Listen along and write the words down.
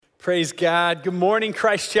Praise God. Good morning,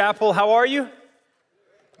 Christ Chapel. How are you?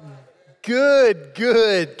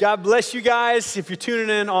 Good. God bless you guys. If you're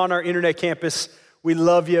tuning in on our internet campus, we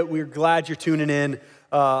love you. We're glad you're tuning in.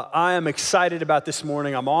 I am excited about this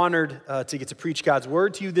morning. I'm honored to get to preach God's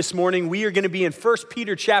word to you this morning. We are going to be in 1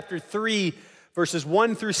 Peter chapter 3, verses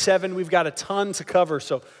 1 through 7. We've got a ton to cover,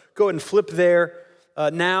 so go ahead and flip there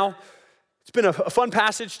now. It's been a fun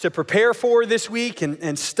passage to prepare for this week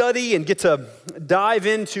and study and get to dive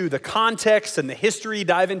into the context and the history,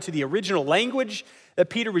 dive into the original language that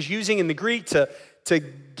Peter was using in the Greek to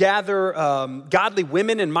gather godly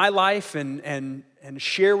women in my life and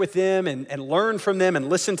share with them and learn from them and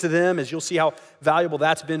listen to them, as you'll see how valuable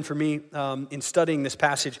that's been for me in studying this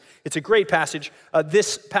passage. It's a great passage.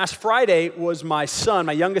 This past Friday was my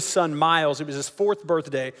youngest son, Miles. It was his 4th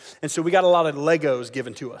birthday, and so we got a lot of Legos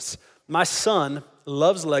given to us. My son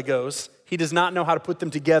loves Legos. He does not know how to put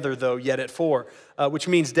them together, though, yet at 4, which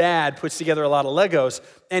means Dad puts together a lot of Legos.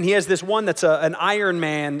 And he has this one that's an Iron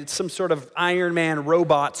Man, it's some sort of Iron Man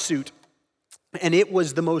robot suit. And it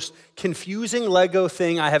was the most confusing Lego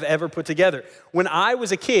thing I have ever put together. When I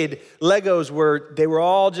was a kid, Legos were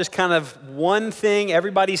all just kind of one thing.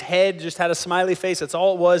 Everybody's head just had a smiley face. That's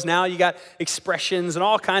all it was. Now you got expressions and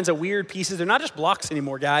all kinds of weird pieces. They're not just blocks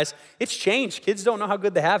anymore, guys. It's changed. Kids don't know how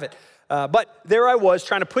good they have it. But there I was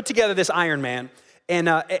trying to put together this Iron Man, and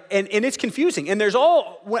it's confusing. And as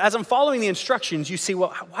I'm following the instructions, you see,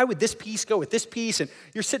 well, why would this piece go with this piece? And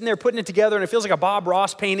you're sitting there putting it together, and it feels like a Bob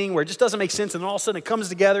Ross painting where it just doesn't make sense, and all of a sudden it comes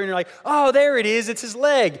together, and you're like, oh, there it is, it's his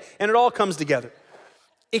leg, and it all comes together.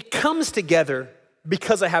 It comes together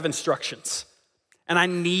because I have instructions, and I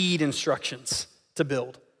need instructions to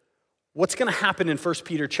build. What's going to happen in 1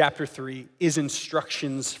 Peter chapter 3 is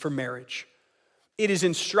instructions for marriage. It is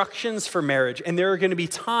instructions for marriage, and there are going to be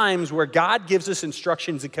times where God gives us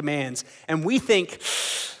instructions and commands, and we think,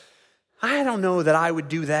 I don't know that I would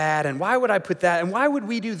do that, and why would I put that, and why would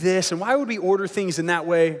we do this, and why would we order things in that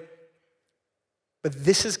way? But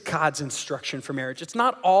this is God's instruction for marriage. It's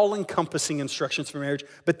not all-encompassing instructions for marriage,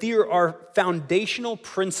 but there are foundational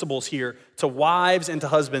principles here to wives and to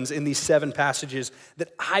husbands in these 7 passages that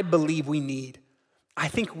I believe we need. I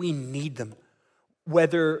think we need them.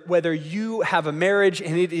 Whether you have a marriage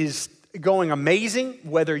and it is going amazing,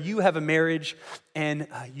 whether you have a marriage and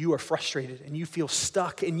you are frustrated and you feel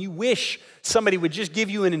stuck and you wish somebody would just give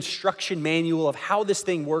you an instruction manual of how this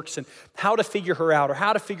thing works and how to figure her out or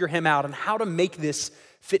how to figure him out and how to make this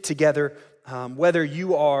fit together, whether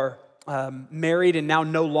you are married and now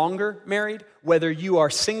no longer married, whether you are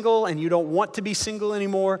single and you don't want to be single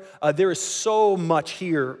anymore, there is so much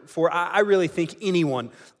here for, I really think,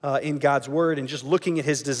 anyone in God's word and just looking at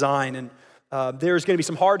his design. And there's going to be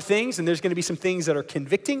some hard things and there's going to be some things that are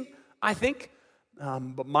convicting, I think.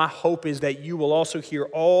 But my hope is that you will also hear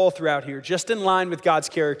all throughout here, just in line with God's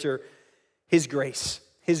character, his grace.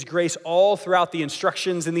 His grace all throughout the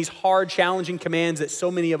instructions and these hard, challenging commands that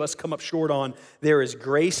so many of us come up short on. There is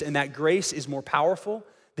grace, and that grace is more powerful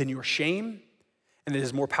than your shame, and it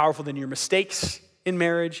is more powerful than your mistakes in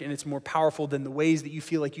marriage, and it's more powerful than the ways that you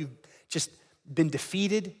feel like you've just been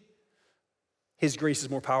defeated. His grace is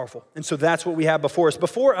more powerful. And so that's what we have before us.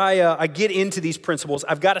 Before I get into these principles,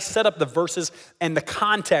 I've got to set up the verses and the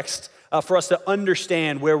context for us to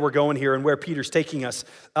understand where we're going here and where Peter's taking us.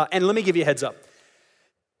 And let me give you a heads up.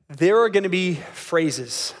 There are going to be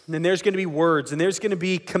phrases, and there's going to be words, and there's going to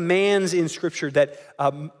be commands in Scripture that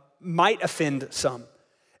might offend some.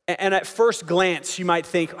 And at first glance, you might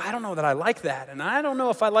think, I don't know that I like that, and I don't know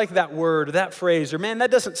if I like that word or that phrase, or man,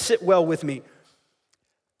 that doesn't sit well with me.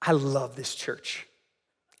 I love this church.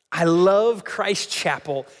 I love Christ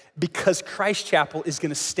Chapel because Christ Chapel is going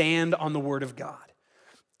to stand on the Word of God.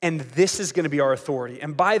 And this is going to be our authority.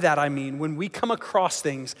 And by that I mean, when we come across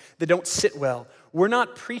things that don't sit well, we're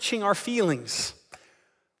not preaching our feelings.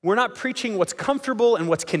 We're not preaching what's comfortable and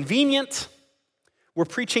what's convenient. We're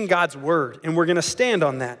preaching God's word, and we're going to stand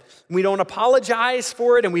on that. We don't apologize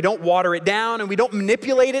for it, and we don't water it down, and we don't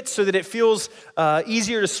manipulate it so that it feels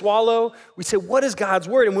easier to swallow. We say, what is God's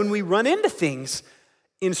word? And when we run into things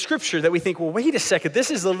in Scripture that we think, well, wait a second,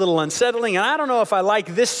 this is a little unsettling, and I don't know if I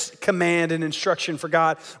like this command and instruction for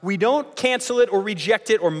God. We don't cancel it or reject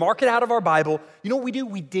it or mark it out of our Bible. You know what we do?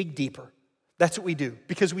 We dig deeper. That's what we do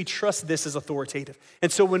because we trust this as authoritative.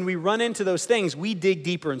 And so when we run into those things, we dig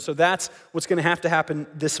deeper. And so that's what's going to have to happen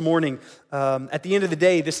this morning. At the end of the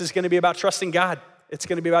day, this is going to be about trusting God. It's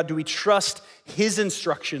going to be about, do we trust his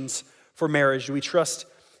instructions for marriage? Do we trust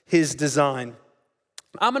his design?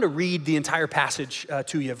 I'm going to read the entire passage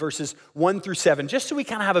to you, verses 1 through 7, just so we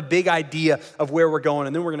kind of have a big idea of where we're going,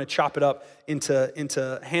 and then we're going to chop it up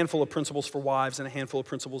into a handful of principles for wives and a handful of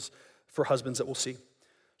principles for husbands that we'll see.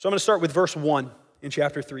 So I'm going to start with verse 1 in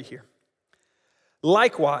chapter 3 here.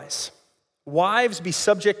 Likewise, wives, be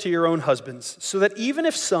subject to your own husbands, so that even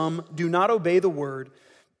if some do not obey the word,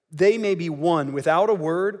 they may be won without a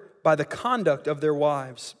word by the conduct of their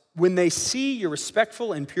wives, when they see your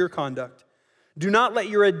respectful and pure conduct. Do not let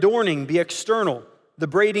your adorning be external, the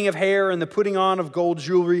braiding of hair and the putting on of gold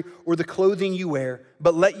jewelry or the clothing you wear,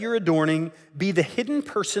 but let your adorning be the hidden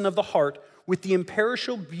person of the heart with the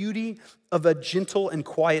imperishable beauty of a gentle and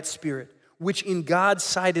quiet spirit, which in God's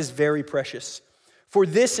sight is very precious. For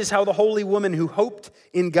this is how the holy women who hoped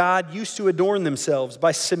in God used to adorn themselves,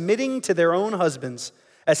 by submitting to their own husbands,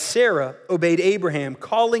 as Sarah obeyed Abraham,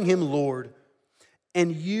 calling him Lord.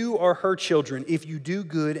 And you are her children if you do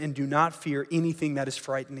good and do not fear anything that is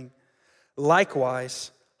frightening.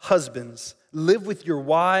 Likewise, husbands, live with your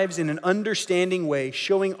wives in an understanding way,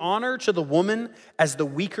 showing honor to the woman as the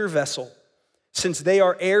weaker vessel, since they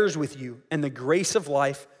are heirs with you and the grace of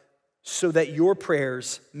life, so that your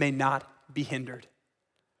prayers may not be hindered.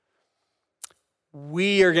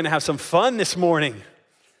 We are going to have some fun this morning.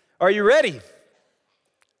 Are you ready?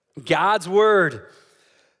 God's word.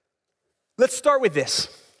 Let's start with this.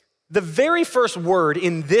 The very first word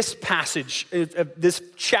in this passage, this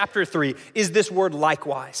chapter 3, is this word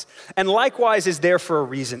likewise. And likewise is there for a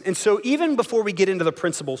reason. And so even before we get into the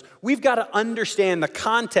principles, we've got to understand the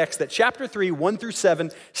context that chapter 3, 1 through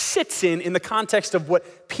 7, sits in the context of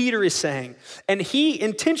what Peter is saying. And he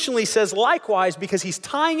intentionally says likewise because he's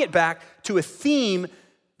tying it back to a theme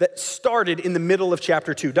that started in the middle of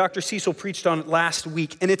chapter 2. Dr. Cecil preached on it last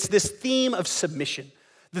week, and it's this theme of submission.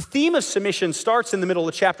 The theme of submission starts in the middle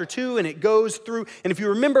of chapter 2 and it goes through, and if you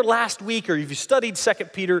remember last week or if you studied 1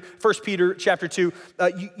 Peter chapter 2,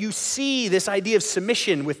 you see this idea of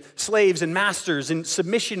submission with slaves and masters and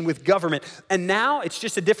submission with government. And now it's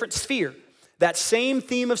just a different sphere. That same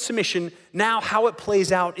theme of submission, now how it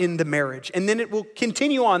plays out in the marriage. And then it will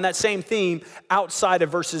continue on that same theme outside of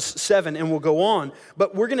verses 7 and we'll go on.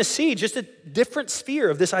 But we're gonna see just a different sphere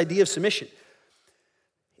of this idea of submission.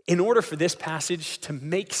 In order for this passage to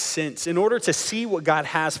make sense, in order to see what God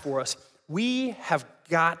has for us, we have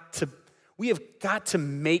got to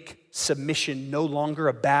make submission no longer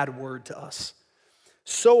a bad word to us.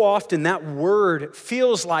 So often that word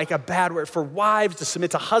feels like a bad word for wives to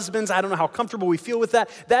submit to husbands. I don't know how comfortable we feel with that.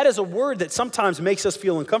 That is a word that sometimes makes us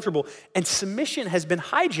feel uncomfortable. And submission has been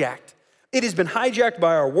hijacked. It has been hijacked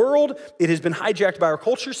by our world. It has been hijacked by our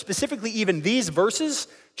culture, specifically even these verses,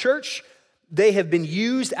 church. They have been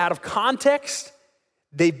used out of context.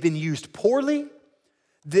 They've been used poorly.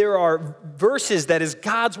 There are verses that is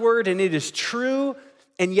God's word and it is true,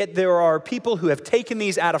 and yet there are people who have taken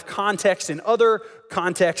these out of context in other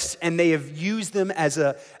contexts and they have used them as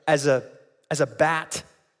a bat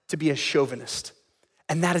to be a chauvinist.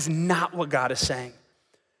 And that is not what God is saying.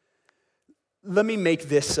 Let me make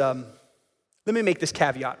this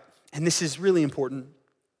caveat, and this is really important.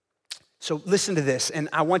 So listen to this, and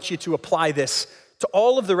I want you to apply this to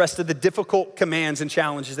all of the rest of the difficult commands and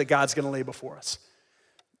challenges that God's gonna lay before us.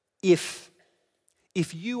 If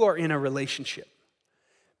you are in a relationship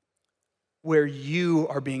where you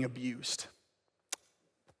are being abused,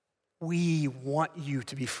 we want you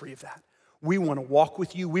to be free of that. We want to walk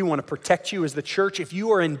with you. We want to protect you as the church. If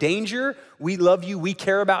you are in danger, we love you, we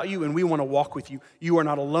care about you, and we want to walk with you. You are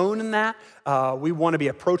not alone in that. We want to be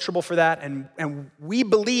approachable for that, and we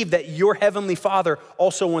believe that your heavenly Father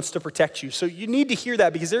also wants to protect you. So you need to hear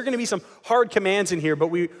that because there are going to be some hard commands in here, but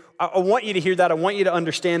I want you to hear that. I want you to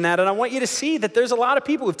understand that, and I want you to see that there's a lot of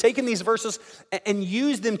people who've taken these verses and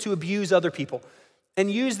used them to abuse other people and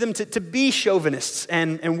use them to be chauvinists,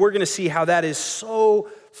 and we're going to see how that is so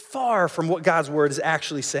far from what God's word is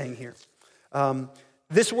actually saying here.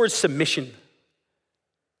 This word submission,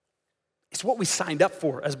 it's what we signed up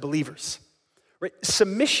for as believers. Right?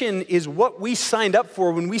 Submission is what we signed up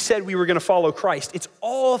for when we said we were going to follow Christ. It's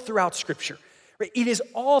all throughout Scripture. Right? It is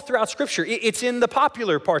all throughout Scripture. It's in the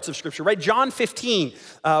popular parts of Scripture, right? John 15,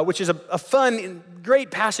 which is a fun and great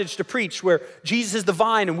passage to preach, where Jesus is the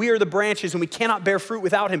vine and we are the branches and we cannot bear fruit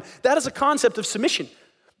without him. That is a concept of submission.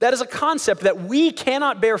 That is a concept that we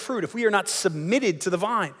cannot bear fruit if we are not submitted to the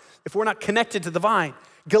vine, if we're not connected to the vine.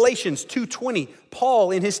 Galatians 2:20, Paul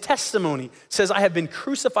in his testimony says, I have been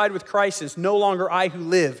crucified with Christ, it's no longer I who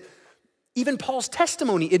live. Even Paul's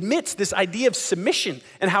testimony admits this idea of submission,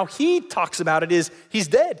 and how he talks about it is he's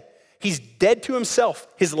dead. He's dead to himself.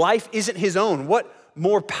 His life isn't his own. What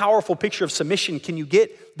more powerful picture of submission can you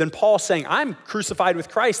get than Paul saying, I'm crucified with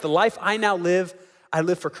Christ. The life I now live, I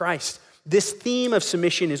live for Christ. This theme of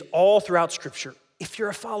submission is all throughout Scripture. If you're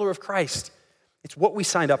a follower of Christ, it's what we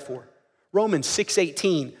signed up for. Romans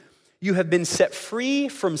 6:18, you have been set free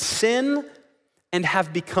from sin and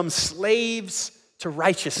have become slaves to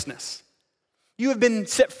righteousness. You have been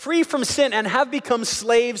set free from sin and have become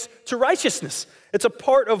slaves to righteousness. It's a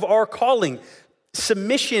part of our calling.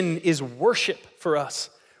 Submission is worship for us.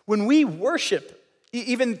 When we worship,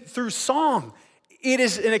 even through song, it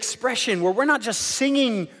is an expression where we're not just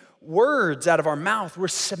singing words out of our mouth, we're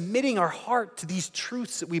submitting our heart to these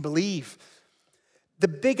truths that we believe. The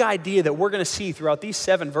big idea that we're going to see throughout these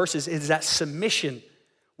 7 verses is that submission,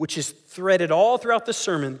 which is threaded all throughout the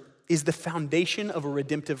sermon, is the foundation of a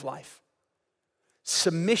redemptive life.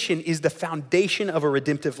 Submission is the foundation of a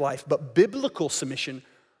redemptive life, but biblical submission,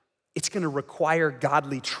 it's going to require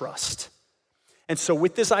godly trust. And so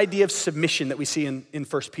with this idea of submission that we see in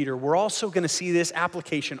 1 Peter, we're also going to see this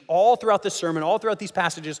application all throughout the sermon, all throughout these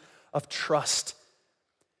passages of trust.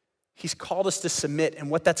 He's called us to submit, and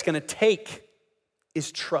what that's going to take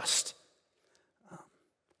is trust.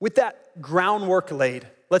 With that groundwork laid,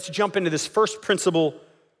 let's jump into this first principle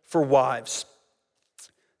for wives.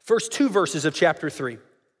 First 2 verses of chapter 3.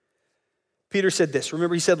 Peter said this.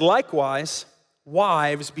 Remember, he said, likewise,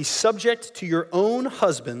 wives, be subject to your own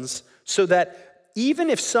husbands, so that even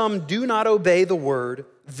if some do not obey the word,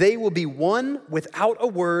 they will be won without a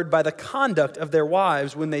word by the conduct of their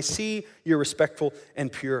wives when they see your respectful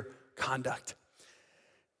and pure conduct.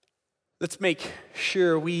 Let's make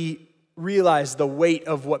sure we realize the weight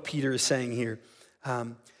of what Peter is saying here.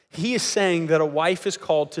 He is saying that a wife is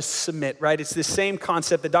called to submit, right? It's the same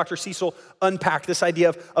concept that Dr. Cecil unpacked, this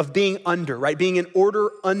idea of being under, right? Being in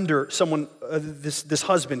order under someone, this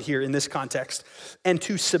husband here in this context. And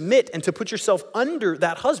to submit and to put yourself under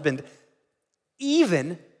that husband,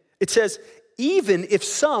 even, it says, even if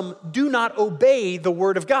some do not obey the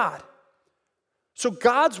word of God. So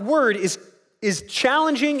God's word is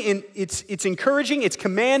challenging, and it's encouraging, it's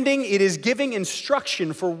commanding, it is giving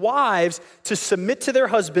instruction for wives to submit to their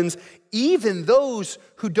husbands, even those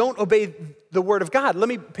who don't obey the word of God. Let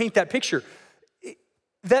me paint that picture.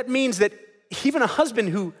 That means that even a husband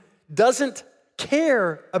who doesn't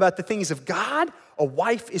care about the things of God, a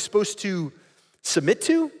wife is supposed to submit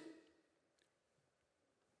to.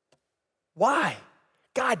 Why?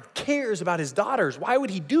 God cares about his daughters. Why would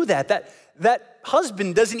he do that? That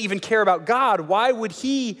husband doesn't even care about God. Why would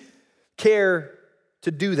he care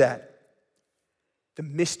to do that? The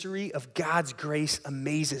mystery of God's grace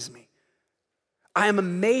amazes me. I am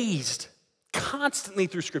amazed constantly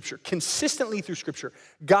through Scripture, consistently through Scripture.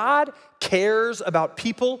 God cares about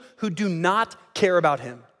people who do not care about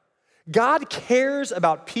him. God cares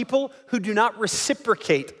about people who do not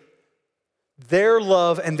reciprocate their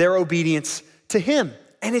love and their obedience to him.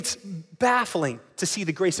 And it's baffling to see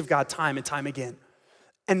the grace of God time and time again.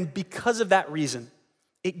 And because of that reason,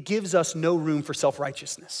 it gives us no room for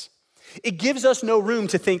self-righteousness. It gives us no room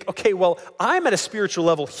to think, okay, well, I'm at a spiritual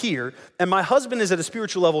level here, and my husband is at a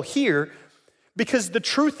spiritual level here, because the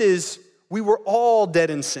truth is, we were all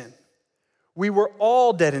dead in sin. We were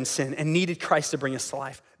all dead in sin and needed Christ to bring us to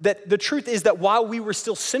life. That the truth is that while we were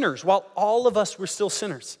still sinners, while all of us were still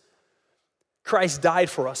sinners, Christ died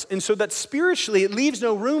for us. And so that spiritually, it leaves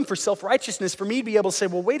no room for self-righteousness for me to be able to say,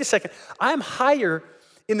 well, wait a second, I'm higher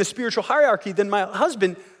in the spiritual hierarchy than my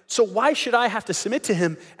husband, so why should I have to submit to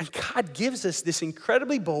him? And God gives us this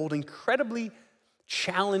incredibly bold, incredibly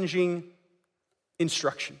challenging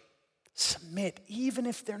instruction. Submit, even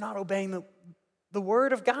if they're not obeying the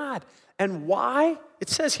word of God. And why? It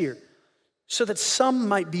says here, so that some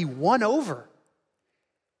might be won over.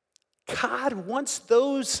 God wants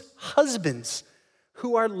those husbands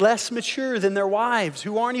who are less mature than their wives,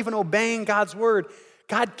 who aren't even obeying God's word.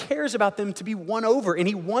 God cares about them to be won over, and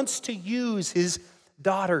he wants to use his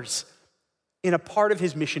daughters in a part of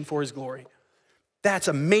his mission for his glory. That's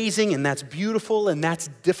amazing, and that's beautiful, and that's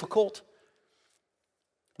difficult.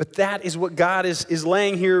 But that is what God is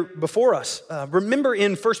laying here before us. Remember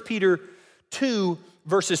in 1 Peter 2,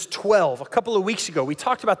 verses 12. A couple of weeks ago, we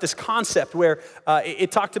talked about this concept where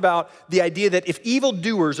it talked about the idea that if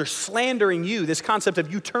evildoers are slandering you, this concept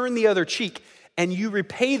of you turn the other cheek and you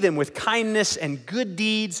repay them with kindness and good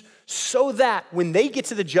deeds so that when they get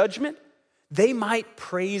to the judgment, they might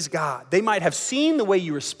praise God. They might have seen the way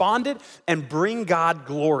you responded and bring God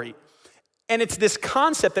glory. And it's this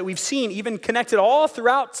concept that we've seen even connected all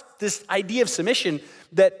throughout this idea of submission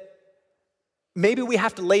that maybe we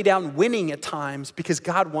have to lay down winning at times because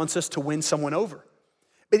God wants us to win someone over.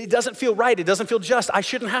 but it doesn't feel right. It doesn't feel just. I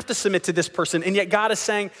shouldn't have to submit to this person. And yet God is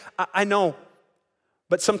saying, I know,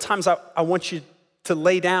 but sometimes I want you to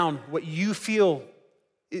lay down what you feel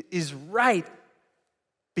is right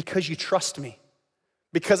because you trust me,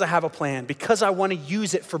 because I have a plan, because I want to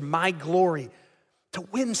use it for my glory to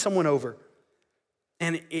win someone over.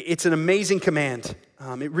 And it's an amazing command.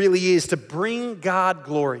 It really is, to bring God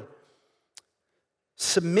glory.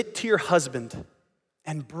 Submit to your husband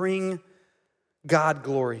and bring God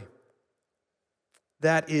glory.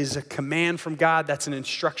 That is a command from God. That's an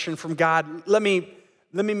instruction from God. Let me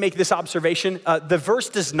make this observation. The verse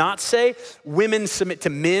does not say women submit to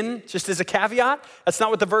men, just as a caveat. That's not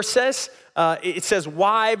what the verse says. It says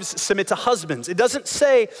wives submit to husbands. It doesn't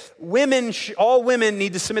say all women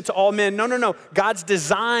need to submit to all men. No. God's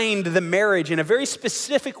designed the marriage in a very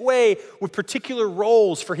specific way with particular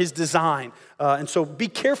roles for his design. And so be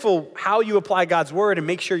careful how you apply God's word and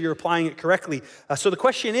make sure you're applying it correctly. So the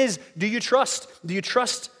question is, do you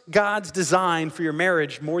trust God's design for your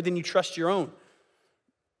marriage more than you trust your own?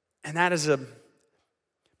 And that is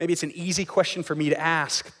maybe it's an easy question for me to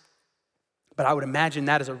ask, but I would imagine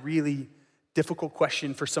that is a really difficult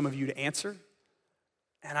question for some of you to answer.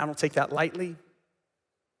 And I don't take that lightly,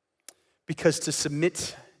 because to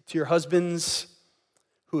submit to your husbands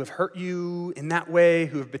who have hurt you in that way,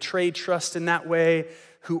 who have betrayed trust in that way,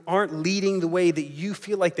 who aren't leading the way that you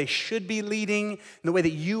feel like they should be leading, in the way that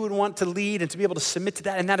you would want to lead, and to be able to submit to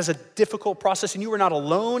that, and that is a difficult process, and you are not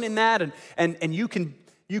alone in that, and you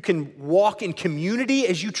can walk in community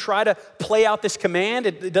as you try to play out this command.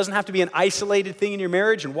 It doesn't have to be an isolated thing in your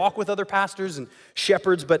marriage, and walk with other pastors and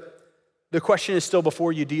shepherds, but the question is still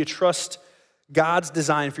before you. Do you trust God's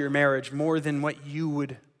design for your marriage more than what you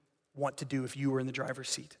would want to do if you were in the driver's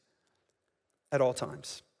seat at all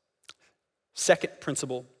times? Second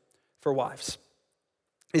principle for wives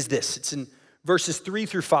is this. It's in verses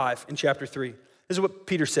 3-5 in chapter 3. This is what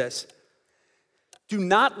Peter says. Do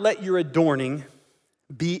not let your adorning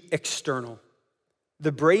be external,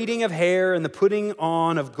 the braiding of hair and the putting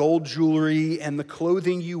on of gold jewelry and the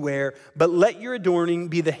clothing you wear, but let your adorning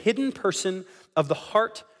be the hidden person of the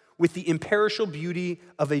heart with the imperishable beauty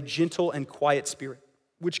of a gentle and quiet spirit,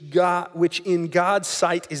 which in God's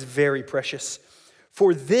sight is very precious.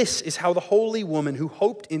 For this is how the holy woman who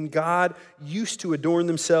hoped in God used to adorn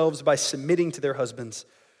themselves by submitting to their husbands.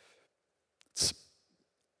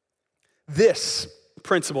 This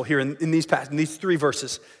principle here in these three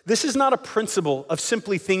verses. This is not a principle of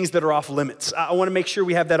simply things that are off limits. I want to make sure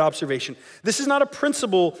we have that observation. This is not a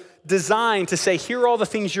principle designed to say, here are all the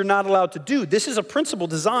things you're not allowed to do. This is a principle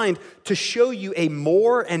designed to show you a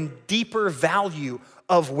more and deeper value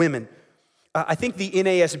of women. I think the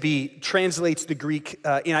NASB translates the Greek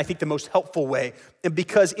in, I think, the most helpful way,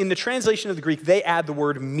 because in the translation of the Greek, they add the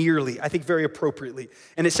word merely, I think very appropriately.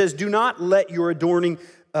 And it says, do not let your adorning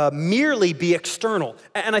merely be external.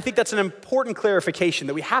 And I think that's an important clarification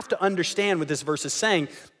that we have to understand what this verse is saying.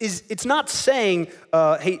 It's not saying,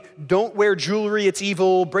 hey, don't wear jewelry, it's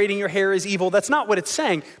evil, braiding your hair is evil. That's not what it's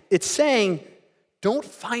saying. It's saying, don't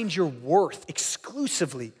find your worth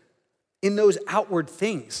exclusively in those outward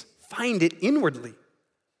things. Find it inwardly.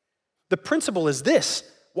 The principle is this: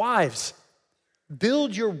 wives,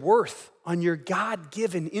 build your worth on your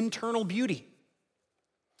God-given internal beauty.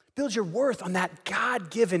 Build your worth on that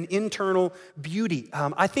God-given internal beauty.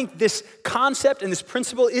 I think this concept and this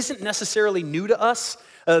principle isn't necessarily new to us.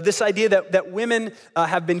 This idea that women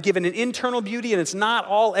have been given an internal beauty and it's not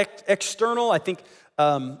all external. I think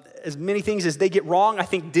as many things as they get wrong, I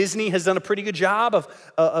think Disney has done a pretty good job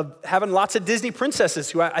of having lots of Disney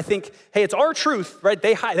princesses who I think, hey, it's our truth, right?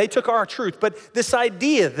 They took our truth. But this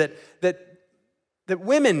idea that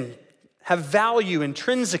women have value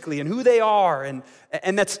intrinsically in who they are, and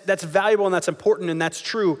that's valuable and that's important and that's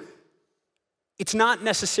true. It's not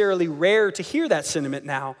necessarily rare to hear that sentiment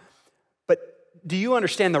now, but do you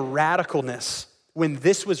understand the radicalness when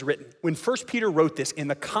this was written? When 1 Peter wrote this, in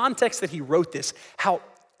the context that he wrote this, how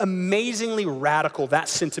amazingly radical that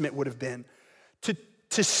sentiment would have been.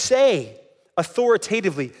 To say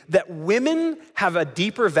authoritatively that women have a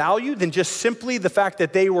deeper value than just simply the fact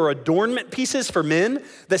that they were adornment pieces for men,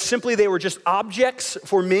 that simply they were just objects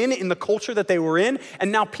for men in the culture that they were in.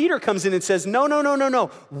 And now Peter comes in and says,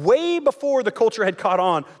 no. Way before the culture had caught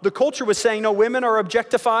on, the culture was saying, no, women are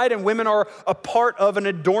objectified and women are a part of an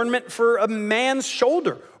adornment for a man's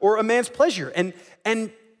shoulder or a man's pleasure.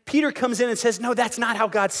 And Peter comes in and says, no, that's not how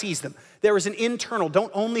God sees them. There is an internal,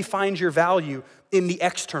 don't only find your value in the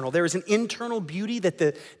external. There is an internal beauty that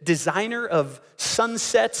the designer of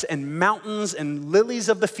sunsets and mountains and lilies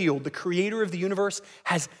of the field, the creator of the universe,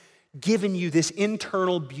 has given you this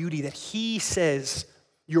internal beauty that he says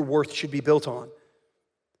your worth should be built on.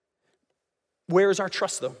 Where is our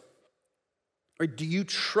trust, though? Or do you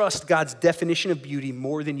trust God's definition of beauty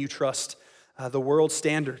more than you trust the world's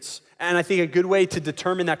standards? And I think a good way to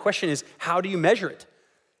determine that question is, how do you measure it?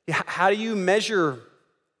 How do you measure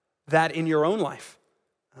that in your own life?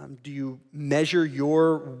 Do you measure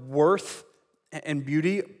your worth and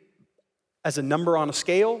beauty as a number on a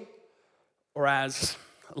scale, or as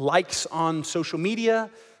likes on social media,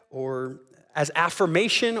 or as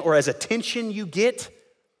affirmation, or as attention you get?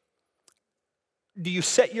 Do you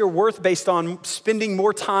set your worth based on spending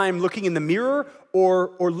more time looking in the mirror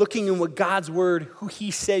or looking in what God's word, who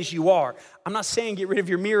he says you are? I'm not saying get rid of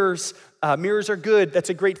your mirrors. Mirrors are good. That's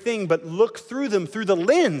a great thing. But look through them through the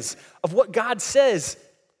lens of what God says,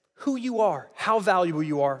 who you are, how valuable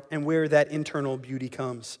you are, and where that internal beauty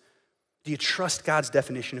comes. Do you trust God's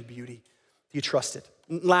definition of beauty? Do you trust it?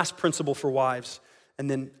 Last principle for wives,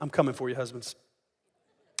 and then I'm coming for you, husbands.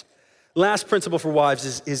 Last principle for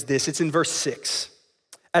wives is this. It's in verse 6.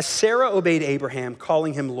 As Sarah obeyed Abraham,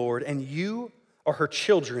 calling him Lord, and you are her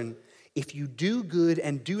children, if you do good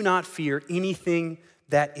and do not fear anything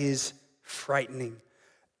that is frightening.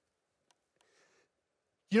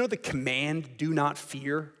 You know the command, do not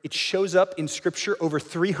fear? It shows up in Scripture over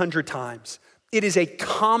 300 times. It is a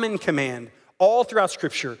common command all throughout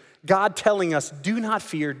Scripture. God telling us, do not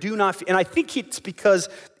fear, do not fear. And I think it's because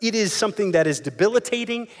it is something that is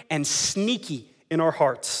debilitating and sneaky in our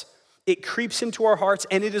hearts. It creeps into our hearts,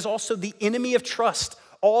 and it is also the enemy of trust.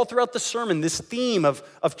 All throughout the sermon, this theme of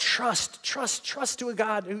trust to a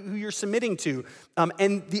God who you're submitting to.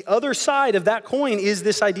 And the other side of that coin is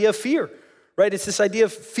this idea of fear, right? It's this idea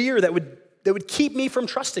of fear that would keep me from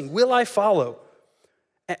trusting. Will I follow?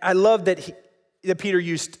 I love that Peter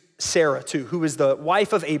used Sarah too, who is the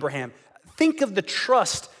wife of Abraham. Think of the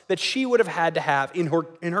trust that she would have had to have in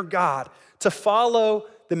her God to follow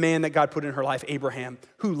the man that God put in her life, Abraham,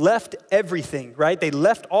 who left everything, right? They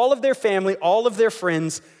left all of their family, all of their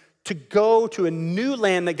friends to go to a new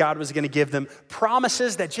land that God was going to give them,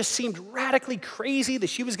 promises that just seemed radically crazy, that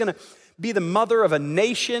she was going to be the mother of a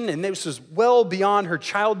nation, and this was well beyond her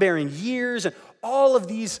childbearing years, and all of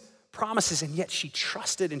these promises, and yet she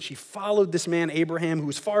trusted and she followed this man, Abraham, who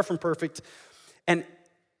was far from perfect, and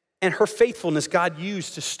her faithfulness God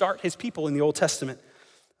used to start his people in the Old Testament.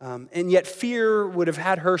 And yet fear would have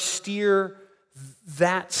had her steer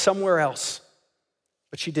that somewhere else,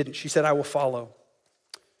 but she didn't. She said, I will follow.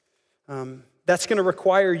 That's going to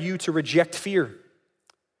require you to reject fear.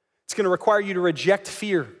 It's going to require you to reject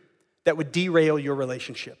fear that would derail your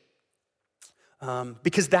relationship,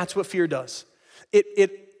 because that's what fear does.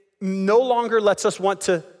 It no longer lets us want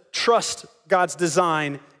to trust God's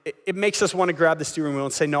design. It makes us want to grab the steering wheel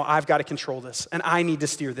and say, no, I've got to control this, and I need to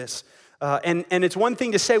steer this. And it's one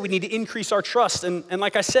thing to say we need to increase our trust. And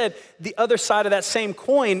like I said, the other side of that same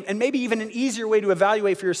coin, and maybe even an easier way to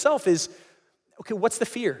evaluate for yourself is, okay, what's the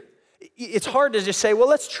fear? It's hard to just say, well,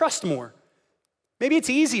 let's trust more. Maybe it's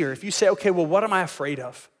easier if you say, okay, well, what am I afraid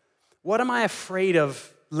of? What am I afraid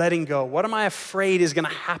of letting go? What am I afraid is going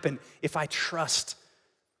to happen if I trust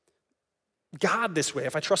God this way,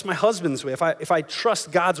 if I trust my husband this way, if I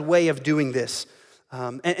trust God's way of doing this?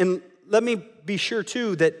 And let me be sure,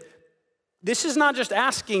 too, that this is not just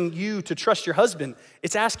asking you to trust your husband.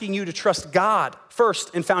 It's asking you to trust God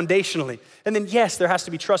first and foundationally. And then, yes, there has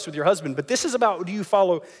to be trust with your husband, but this is about, do you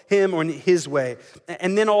follow him or his way?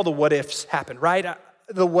 And then all the what ifs happen, right?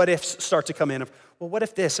 The what ifs start to come in of, well, what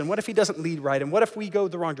if this? And what if he doesn't lead right? And what if we go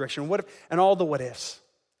the wrong direction? And all the what ifs.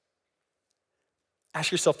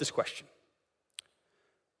 Ask yourself this question.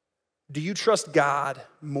 Do you trust God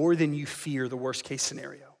more than you fear the worst case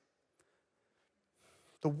scenario?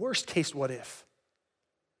 The worst case what if?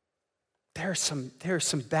 There are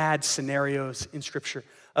some bad scenarios in Scripture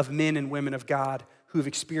of men and women of God who have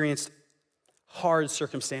experienced hard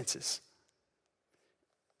circumstances.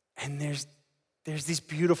 And there's these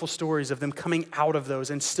beautiful stories of them coming out of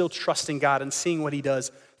those and still trusting God and seeing what he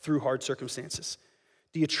does through hard circumstances.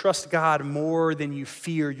 Do you trust God more than you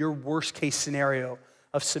fear your worst case scenario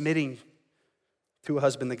of submitting to a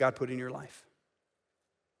husband that God put in your life?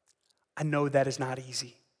 I know that is not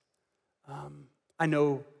easy. I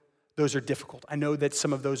know those are difficult. I know that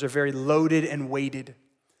some of those are very loaded and weighted.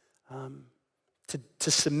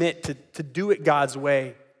 To submit, to do it God's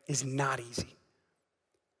way is not easy,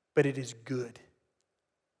 but it is good.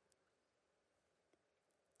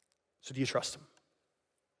 So do you trust him?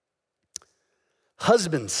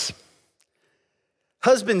 Husbands,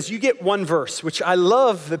 you get one verse, which I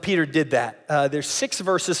love that Peter did that. There's 6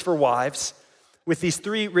 verses for wives. with these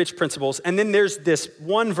three rich principles. And then there's this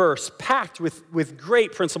one verse packed with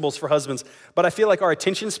great principles for husbands. But I feel like our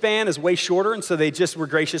attention span is way shorter, and so they just were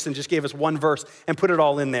gracious and just gave us one verse and put it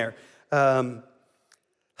all in there.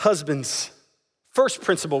 Husbands, first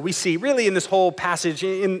principle we see really in this whole passage,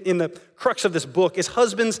 in the crux of this book, is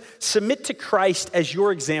husbands, submit to Christ as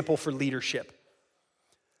your example for leadership.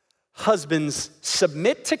 Husbands,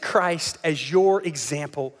 submit to Christ as your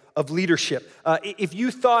example of leadership. If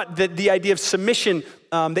you thought that the idea of submission,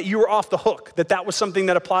 that you were off the hook, that was something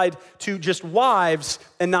that applied to just wives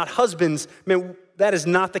and not husbands, man, that is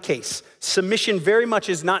not the case. Submission very much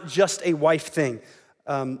is not just a wife thing.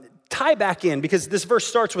 Tie back in, because this verse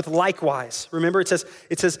starts with likewise. Remember, it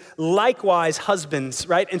says likewise husbands,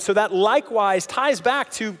 right? And so that likewise ties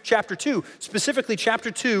back to chapter 2, specifically chapter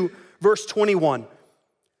 2, verse 21.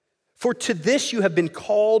 For to this you have been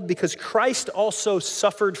called, because Christ also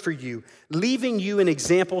suffered for you, leaving you an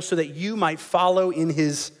example so that you might follow in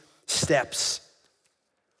his steps.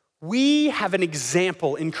 We have an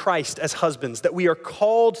example in Christ as husbands that we are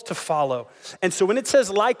called to follow. And so when it says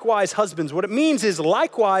likewise husbands, what it means is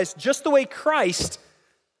likewise, just the way Christ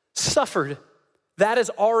suffered, that is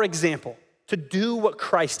our example, to do what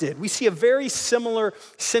Christ did. We see a very similar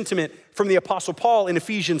sentiment from the Apostle Paul in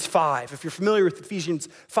Ephesians 5. If you're familiar with Ephesians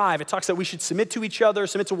 5, it talks that we should submit to each other,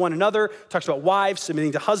 submit to one another. It talks about wives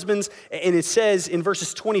submitting to husbands. And it says in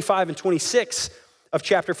verses 25 and 26 of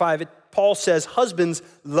chapter 5, Paul says, husbands,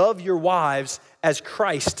 love your wives as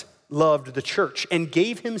Christ loved the church and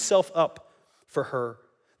gave himself up for her,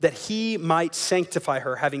 that he might sanctify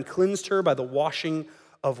her, having cleansed her by the washing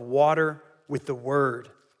of water with the word.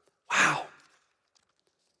 Wow.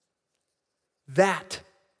 That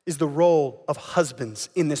is the role of husbands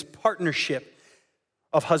in this partnership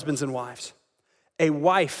of husbands and wives. A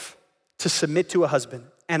wife to submit to a husband,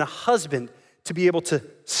 and a husband to be able to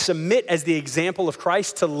submit as the example of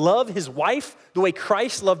Christ, to love his wife the way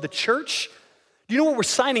Christ loved the church. Do you know what we're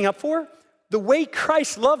signing up for? The way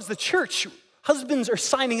Christ loves the church, husbands are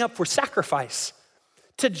signing up for sacrifice,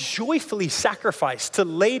 to joyfully sacrifice, to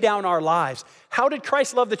lay down our lives. How did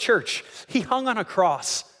Christ love the church? He hung on a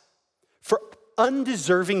cross for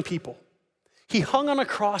undeserving people. He hung on a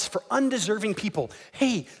cross for undeserving people.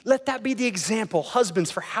 Hey, let that be the example,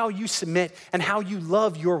 husbands, for how you submit and how you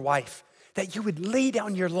love your wife, that you would lay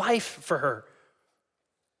down your life for her.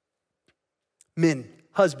 Men,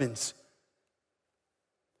 husbands,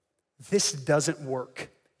 this doesn't work.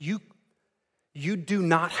 You do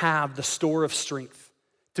not have the store of strength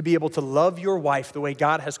to be able to love your wife the way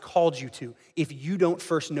God has called you to if you don't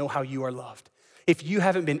first know how you are loved. If you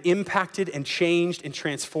haven't been impacted and changed and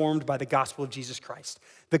transformed by the gospel of Jesus Christ.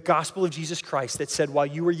 The gospel of Jesus Christ that said, while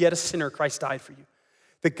you were yet a sinner, Christ died for you.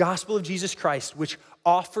 The gospel of Jesus Christ, which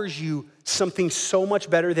offers you something so much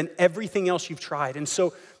better than everything else you've tried. And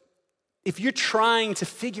so if you're trying to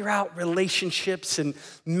figure out relationships and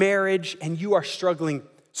marriage and you are struggling,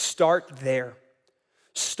 start there.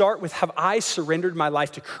 Start with, have I surrendered my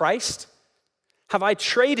life to Christ? Have I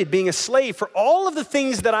traded being a slave for all of the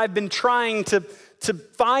things that I've been trying to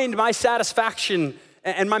find my satisfaction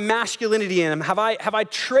and my masculinity in them? Have I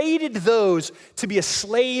traded those to be a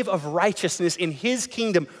slave of righteousness in his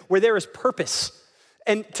kingdom where there is purpose?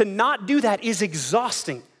 And to not do that is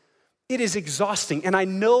exhausting. It is exhausting. And I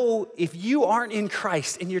know if you aren't in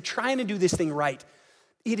Christ and you're trying to do this thing right,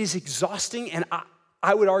 it is exhausting, and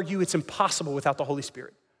I would argue it's impossible without the Holy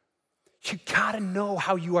Spirit. You gotta know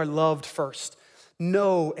how you are loved first.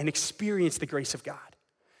 Know and experience the grace of God.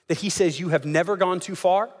 That he says you have never gone too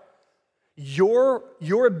far. Your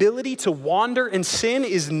ability to wander and sin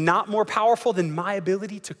is not more powerful than my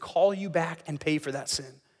ability to call you back and pay for that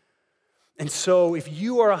sin. And so if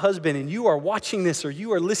you are a husband and you are watching this or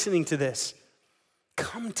you are listening to this,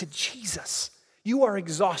 come to Jesus. You are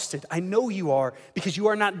exhausted. I know you are, because you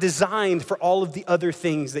are not designed for all of the other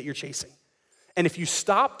things that you're chasing. And if you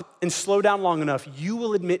stop and slow down long enough, you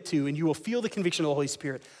will admit to, and you will feel the conviction of the Holy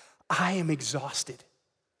Spirit, I am exhausted.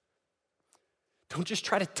 Don't just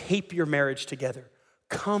try to tape your marriage together.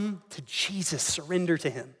 Come to Jesus, surrender to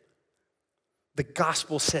him. The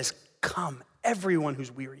gospel says, come, everyone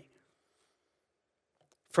who's weary.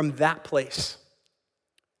 From that place,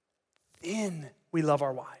 then we love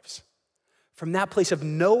our wives. From that place of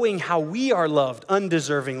knowing how we are loved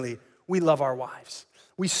undeservingly, we love our wives.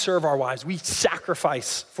 We serve our wives. We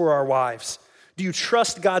sacrifice for our wives. Do you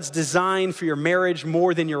trust God's design for your marriage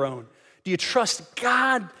more than your own? Do you trust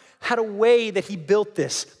God had a way that he built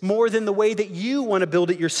this more than the way that you want to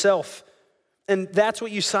build it yourself? And that's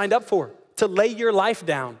what you signed up for, to lay your life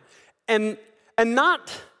down. And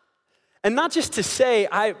not And not just to say,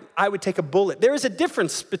 I would take a bullet. There is a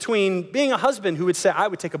difference between being a husband who would say, I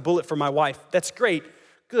would take a bullet for my wife. That's great,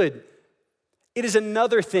 good. It is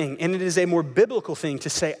another thing, and it is a more biblical thing to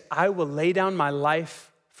say, I will lay down my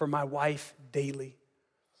life for my wife daily.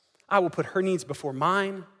 I will put her needs before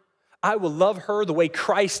mine. I will love her the way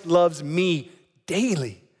Christ loves me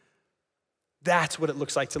daily. That's what it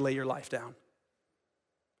looks like to lay your life down.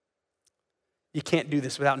 You can't do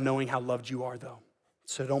this without knowing how loved you are, though.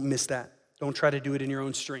 So don't miss that. Don't try to do it in your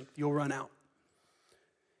own strength. You'll run out.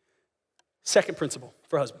 Second principle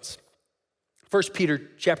for husbands. 1 Peter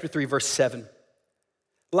chapter 3, verse 7.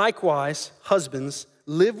 Likewise, husbands,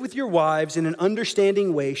 live with your wives in an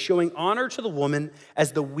understanding way, showing honor to the woman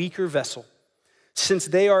as the weaker vessel, since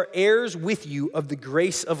they are heirs with you of the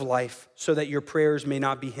grace of life, so that your prayers may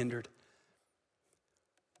not be hindered.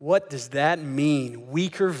 What does that mean,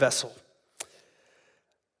 weaker vessel?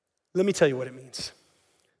 Let me tell you what it means.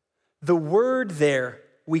 The word there,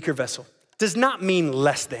 weaker vessel, does not mean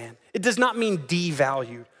less than. It does not mean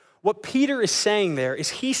devalued. What Peter is saying there is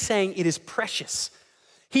he's saying it is precious.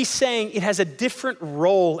 He's saying it has a different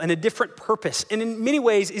role and a different purpose, and in many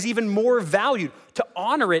ways is even more valued, to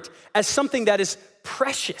honor it as something that is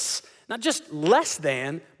precious. Not just less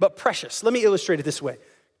than, but precious. Let me illustrate it this way.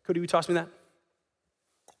 Cody, will you toss me that?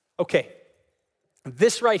 Okay,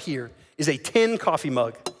 this right here is a tin coffee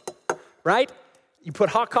mug, right? You put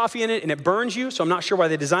hot coffee in it and it burns you, so I'm not sure why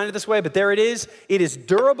they designed it this way, but there it is. It is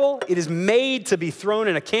durable. It is made to be thrown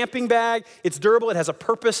in a camping bag. It's durable. It has a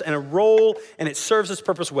purpose and a role, and it serves its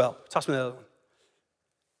purpose well. Toss me the other one.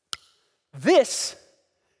 This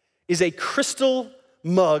is a crystal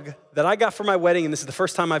mug that I got for my wedding, and this is the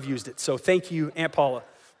first time I've used it, so thank you, Aunt Paula.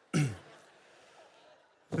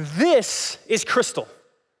 This is crystal,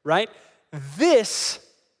 right? This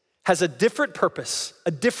has a different purpose,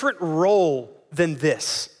 a different role than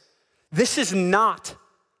this. This is not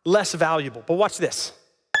less valuable, but watch this.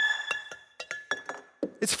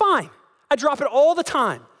 It's fine. I drop it all the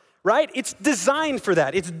time, right? It's designed for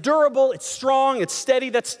that. It's durable, it's strong, it's steady,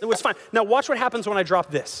 it's fine. Now watch what happens when I drop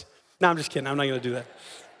this. No, I'm just kidding, I'm not gonna do that.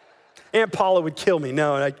 Aunt Paula would kill me,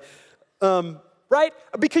 no. Right?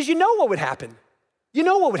 Because you know what would happen. You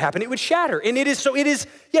know what would happen, it would shatter. And it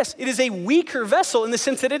is a weaker vessel in the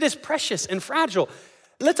sense that it is precious and fragile.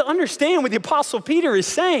 Let's understand what the Apostle Peter is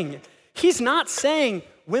saying. He's not saying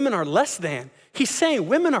women are less than. He's saying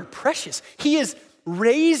women are precious. He is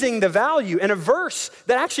raising the value. And a verse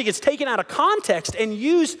that actually gets taken out of context and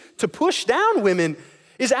used to push down women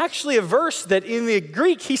is actually a verse that in the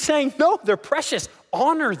Greek, he's saying, no, they're precious.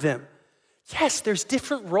 Honor them. Yes, there's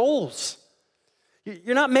different roles.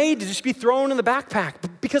 You're not made to just be thrown in the backpack,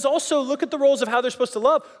 because also look at the roles of how they're supposed to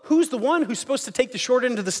love. Who's the one who's supposed to take the short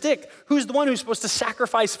end of the stick? Who's the one who's supposed to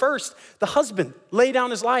sacrifice first? The husband, lay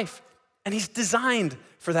down his life. And he's designed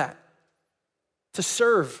for that, to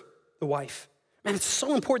serve the wife. Man, it's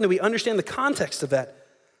so important that we understand the context of that.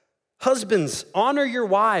 Husbands, honor your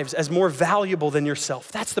wives as more valuable than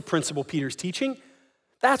yourself. That's the principle Peter's teaching.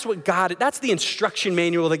 That's the instruction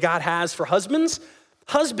manual that God has for husbands.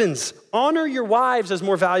 Husbands, honor your wives as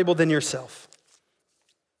more valuable than yourself.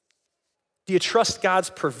 Do you trust God's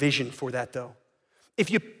provision for that, though? If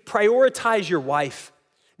you prioritize your wife,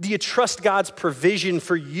 do you trust God's provision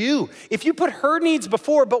for you? If you put her needs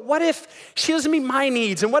before, but what if she doesn't meet my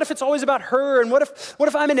needs? And what if it's always about her? And what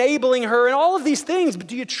if I'm enabling her? And all of these things, but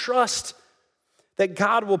do you trust that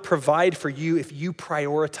God will provide for you if you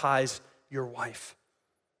prioritize your wife?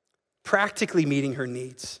 Practically meeting her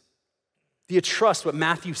needs. Do you trust what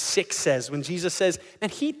Matthew 6 says when Jesus says,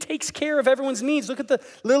 and he takes care of everyone's needs. Look at the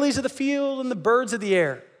lilies of the field and the birds of the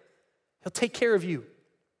air. He'll take care of you.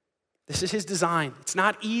 This is his design. It's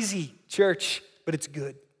not easy, church, but it's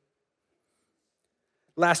good.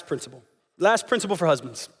 Last principle for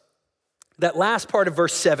husbands. That last part of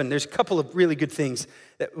verse 7, there's a couple of really good things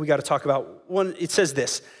that we got to talk about. One, it says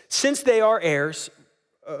this, since they are heirs,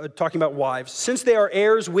 talking about wives, since they are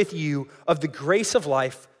heirs with you of the grace of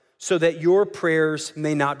life, so that your prayers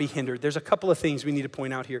may not be hindered. There's a couple of things we need to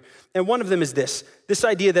point out here. And one of them is this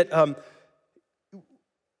idea that,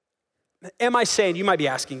 am I saying, you might be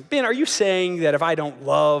asking, Ben, are you saying that if I don't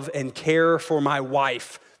love and care for my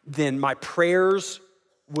wife, then my prayers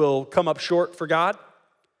will come up short for God?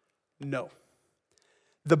 No.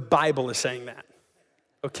 The Bible is saying that,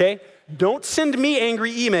 okay? Don't send me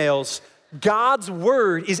angry emails. God's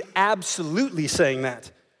word is absolutely saying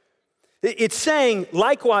that. It's saying,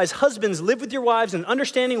 likewise, husbands, live with your wives in an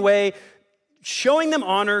understanding way, showing them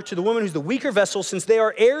honor to the woman who's the weaker vessel, since they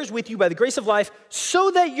are heirs with you by the grace of life,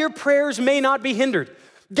 so that your prayers may not be hindered.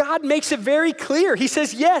 God makes it very clear. He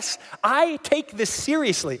says, yes, I take this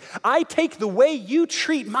seriously. I take the way you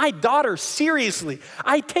treat my daughter seriously.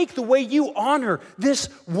 I take the way you honor this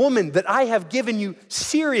woman that I have given you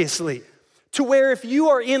seriously. To where if you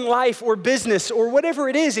are in life or business or whatever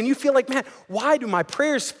it is and you feel like, man, why do my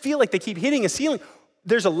prayers feel like they keep hitting a ceiling?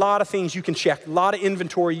 There's a lot of things you can check, a lot of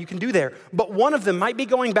inventory you can do there. But one of them might be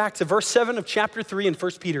going back to verse 7 of chapter 3 in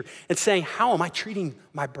 1 Peter and saying, how am I treating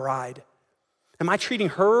my bride? Am I treating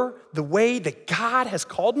her the way that God has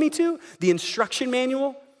called me to? The instruction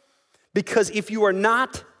manual? Because if you are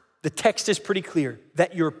not, the text is pretty clear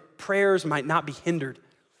that your prayers might not be hindered.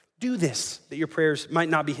 Do this, that your prayers might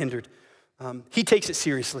not be hindered. He takes it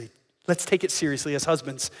seriously. Let's take it seriously as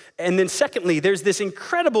husbands. And then secondly, there's this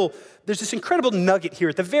incredible nugget here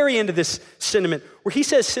at the very end of this sentiment where he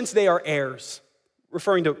says, since they are heirs,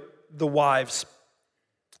 referring to the wives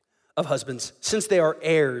of husbands, since they are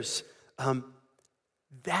heirs,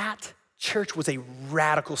 that, church, was a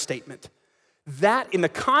radical statement. That, in the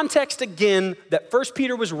context, again, that 1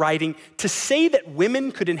 Peter was writing, to say that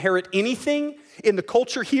women could inherit anything in the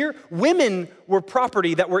culture here, women were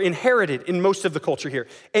property that were inherited in most of the culture here.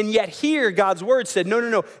 And yet here, God's word said,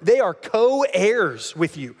 no, they are co-heirs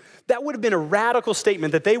with you. That would have been a radical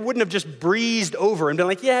statement that they wouldn't have just breezed over and been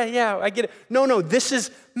like, yeah, I get it. No, this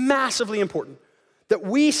is massively important. That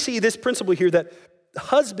we see this principle here that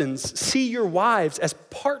husbands see your wives as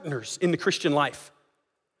partners in the Christian life.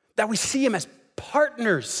 That we see them as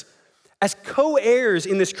partners, as co-heirs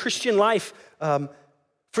in this Christian life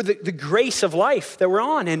for the grace of life that we're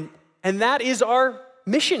on. And that is our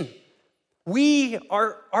mission. We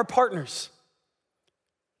are our partners.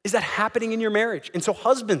 Is that happening in your marriage? And so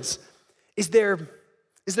husbands, is there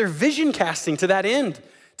vision casting to that end?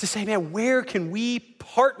 To say, man, where can we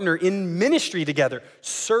partner in ministry together,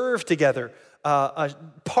 serve together,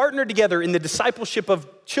 partner together in the discipleship of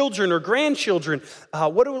children or grandchildren?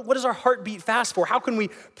 What does our heartbeat fast for? How can we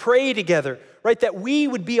pray together, right? That we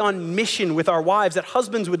would be on mission with our wives, that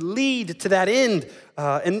husbands would lead to that end.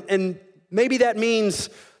 And maybe that means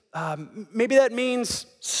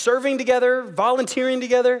serving together, volunteering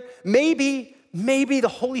together. Maybe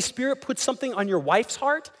the Holy Spirit puts something on your wife's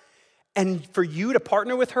heart, and for you to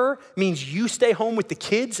partner with her means you stay home with the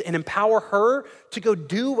kids and empower her to go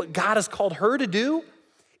do what God has called her to do.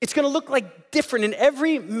 It's gonna look like different in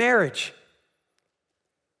every marriage.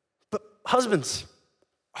 But husbands,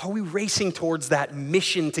 are we racing towards that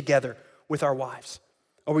mission together with our wives?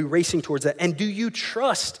 Are we racing towards that? And do you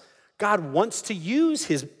trust God wants to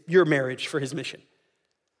use your marriage for his mission?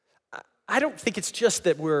 I don't think it's just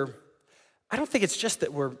that we're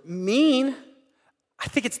mean. I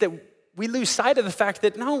think it's that we lose sight of the fact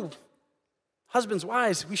that, no, husbands,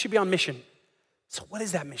 wives, we should be on mission. So what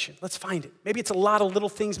is that mission? Let's find it. Maybe it's a lot of little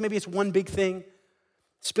things. Maybe it's one big thing.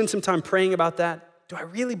 Spend some time praying about that. Do I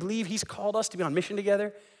really believe he's called us to be on mission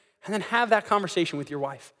together? And then have that conversation with your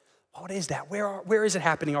wife. What is that? Where is it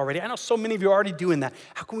happening already? I know so many of you are already doing that.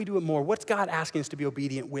 How can we do it more? What's God asking us to be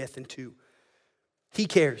obedient with and to? He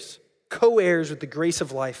cares. Co-heirs with the grace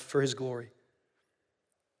of life for his glory.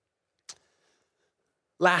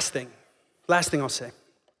 Last thing I'll say.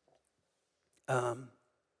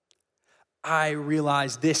 I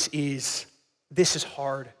realize this is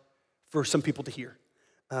hard for some people to hear.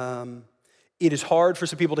 It is hard for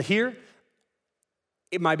some people to hear.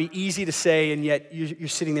 It might be easy to say, and yet you're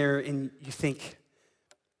sitting there and you think,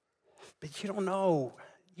 but you don't know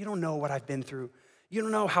what I've been through. You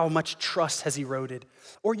don't know how much trust has eroded.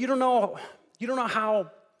 Or you don't know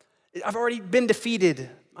how I've already been defeated.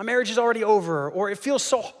 My marriage is already over, or it feels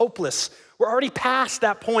so hopeless. We're already past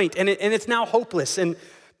that point, and it's now hopeless. And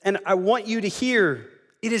I want you to hear,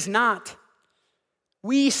 it is not.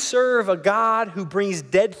 We serve a God who brings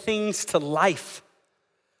dead things to life,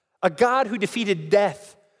 a God who defeated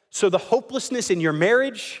death. So the hopelessness in your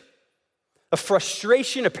marriage, a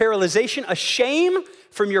frustration, a paralyzation, a shame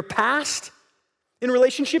from your past in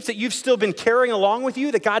relationships that you've still been carrying along with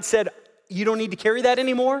you, that God said, you don't need to carry that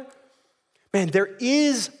anymore. Man, there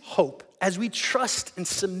is hope as we trust and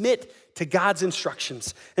submit to God's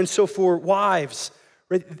instructions. And so for wives,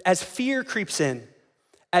 as fear creeps in,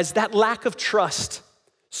 as that lack of trust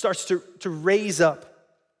starts to raise up,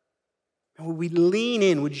 and would we lean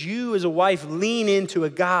in? Would you as a wife lean into a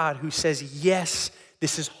God who says, yes,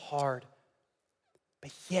 this is hard,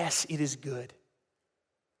 but yes, it is good.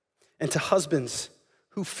 And to husbands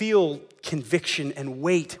who feel conviction and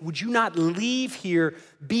weight, would you not leave here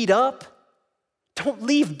beat up? Don't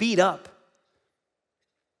leave beat up.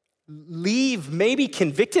 Leave maybe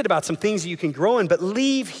convicted about some things that you can grow in, but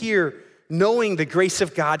leave here knowing the grace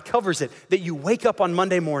of God covers it, that you wake up on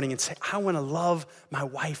Monday morning and say, I want to love my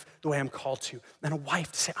wife the way I'm called to. And a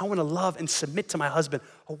wife to say, I want to love and submit to my husband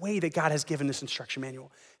a way that God has given this instruction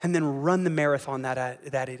manual. And then run the marathon that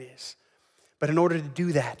it is. But in order to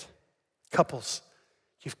do that, couples,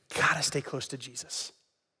 you've got to stay close to Jesus.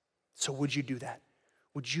 So would you do that?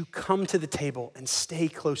 Would you come to the table and stay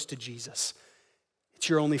close to Jesus? It's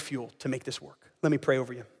your only fuel to make this work. Let me pray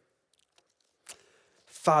over you.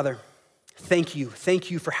 Father, thank you.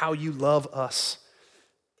 Thank you for how you love us.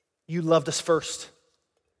 You loved us first.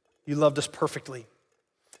 You loved us perfectly.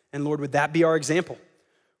 And Lord, would that be our example?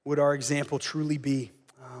 Would our example truly be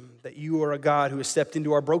that you are a God who has stepped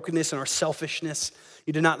into our brokenness and our selfishness?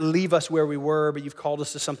 You did not leave us where we were, but you've called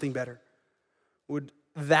us to something better. Would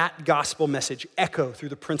that gospel message echo through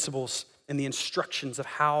the principles and the instructions of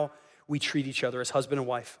how we treat each other as husband and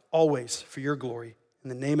wife, always for your glory. In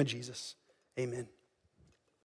the name of Jesus, amen.